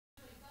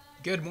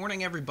Good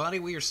morning, everybody.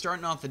 We are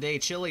starting off the day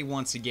chilly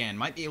once again.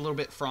 Might be a little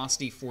bit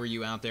frosty for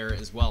you out there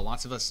as well.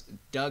 Lots of us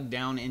dug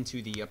down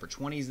into the upper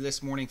 20s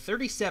this morning.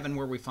 37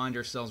 where we find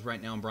ourselves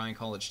right now in Bryan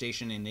College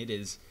Station, and it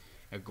is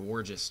a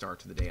gorgeous start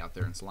to the day out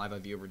there. It's a live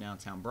view over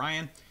downtown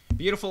Bryan.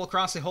 Beautiful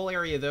across the whole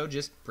area, though,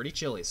 just pretty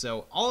chilly.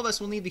 So all of us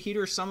will need the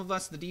heaters, some of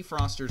us the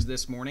defrosters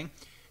this morning.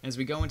 As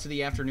we go into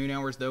the afternoon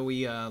hours, though,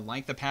 we,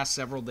 like the past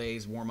several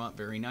days, warm up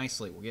very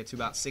nicely. We'll get to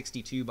about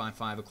 62 by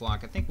 5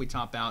 o'clock. I think we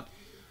top out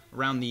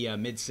around the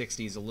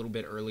mid-60s a little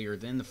bit earlier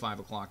than the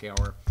 5 o'clock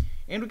hour.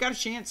 And we got a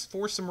chance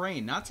for some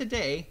rain. Not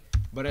today,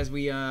 but as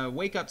we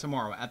wake up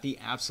tomorrow at the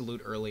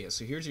absolute earliest.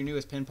 So here's your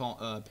newest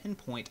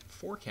PinPoint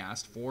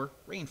forecast for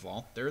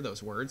rainfall. There are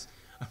those words.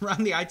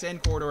 Around the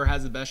I-10 corridor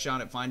has the best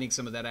shot at finding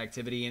some of that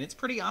activity, and it's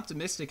pretty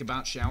optimistic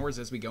about showers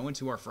as we go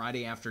into our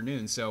Friday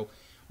afternoon. So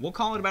we'll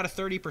call it about a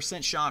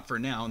 30% shot for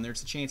now, and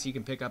there's a chance you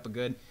can pick up a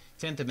good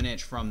 1/10 of an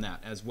inch from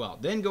that as well.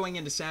 Then going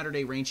into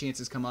Saturday, rain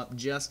chances come up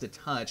just a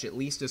touch, at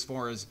least as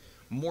far as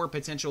more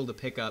potential to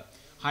pick up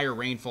higher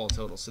rainfall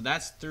totals. So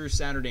that's through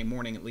Saturday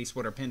morning, at least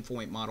what our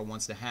PinPoint model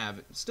wants to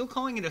have. Still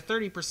calling it a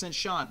 30%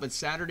 shot, but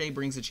Saturday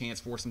brings a chance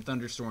for some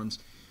thunderstorms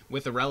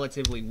with a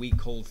relatively weak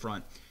cold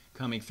front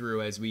coming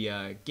through as we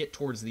get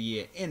towards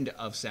the end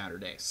of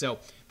Saturday. So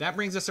that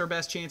brings us our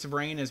best chance of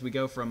rain as we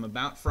go from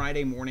about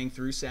Friday morning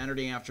through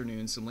Saturday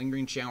afternoon. Some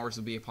lingering showers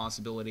will be a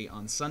possibility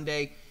on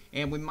Sunday,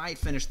 and we might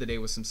finish the day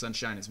with some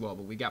sunshine as well,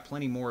 but we got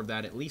plenty more of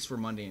that at least for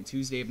Monday and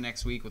Tuesday of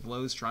next week, with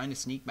lows trying to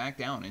sneak back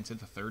down into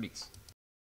the 30s.